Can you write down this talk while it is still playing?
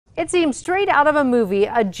It seems straight out of a movie,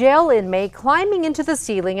 a jail inmate climbing into the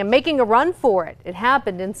ceiling and making a run for it. It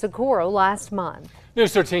happened in Socorro last month.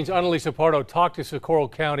 News 13's Annalisa Pardo talked to Socorro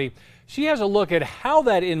County. She has a look at how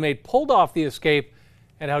that inmate pulled off the escape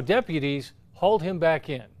and how deputies hauled him back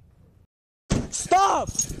in.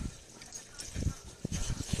 Stop!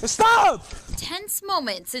 Stop! Tense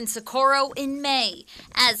moments in Socorro in May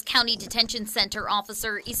as County Detention Center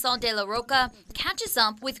officer Isal de la Roca catches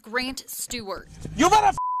up with Grant Stewart. You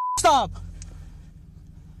better stop!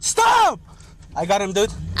 Stop! I got him,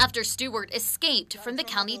 dude. After Stewart escaped from the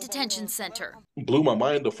County Detention Center. It blew my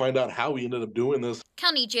mind to find out how he ended up doing this.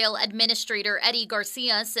 County Jail Administrator Eddie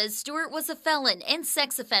Garcia says Stewart was a felon and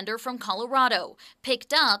sex offender from Colorado,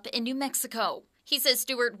 picked up in New Mexico. He says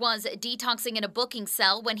Stewart was detoxing in a booking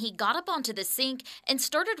cell when he got up onto the sink and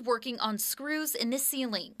started working on screws in the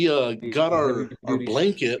ceiling. He got our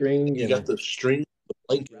blanket, he got the string, the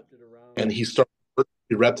blanket, and he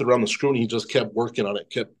wrapped it around the screw and he just kept working on it,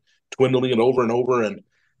 kept twindling it over and over, and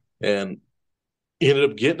he ended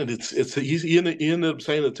up getting it. He ended up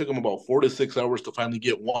saying it took him about 4 to 6 hours to finally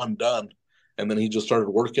get one done, and then he just started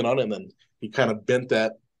working on it, and then he kind of bent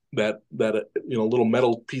that little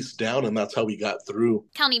metal piece down, and that's how he got through.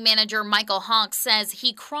 County Manager Michael Hawks says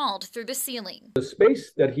he crawled through the ceiling. The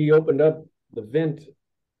space that he opened up, the vent,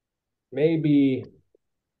 maybe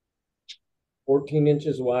 14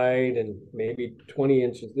 inches wide and maybe 20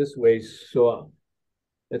 inches this way, so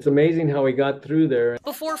it's amazing how he got through there.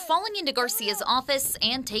 Before falling into Garcia's office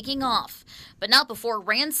and taking off, but not before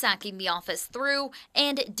ransacking the office through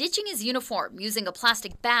and ditching his uniform using a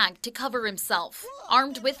plastic bag to cover himself.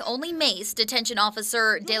 Armed with only mace, detention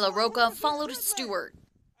officer De La Roca followed Stewart.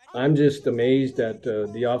 I'm just amazed at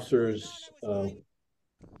the officer's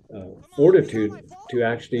fortitude to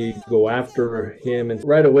actually go after him. And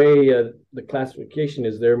right away, the classification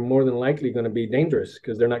is they're more than likely going to be dangerous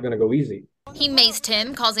because they're not going to go easy. He maced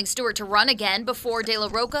him, causing Stewart to run again before De La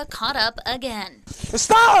Roca caught up again.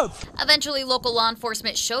 Stop! Eventually, local law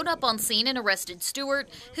enforcement showed up on scene and arrested Stewart,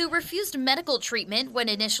 who refused medical treatment when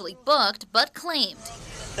initially booked, but claimed.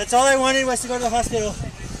 That's all I wanted was to go to the hospital.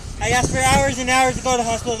 I asked for hours and hours to go to the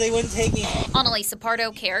hospital. They wouldn't take me. Annalisa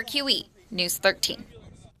Pardo, KRQE, News 13.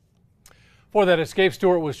 For that escape,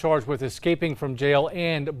 Stewart was charged with escaping from jail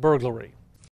and burglary.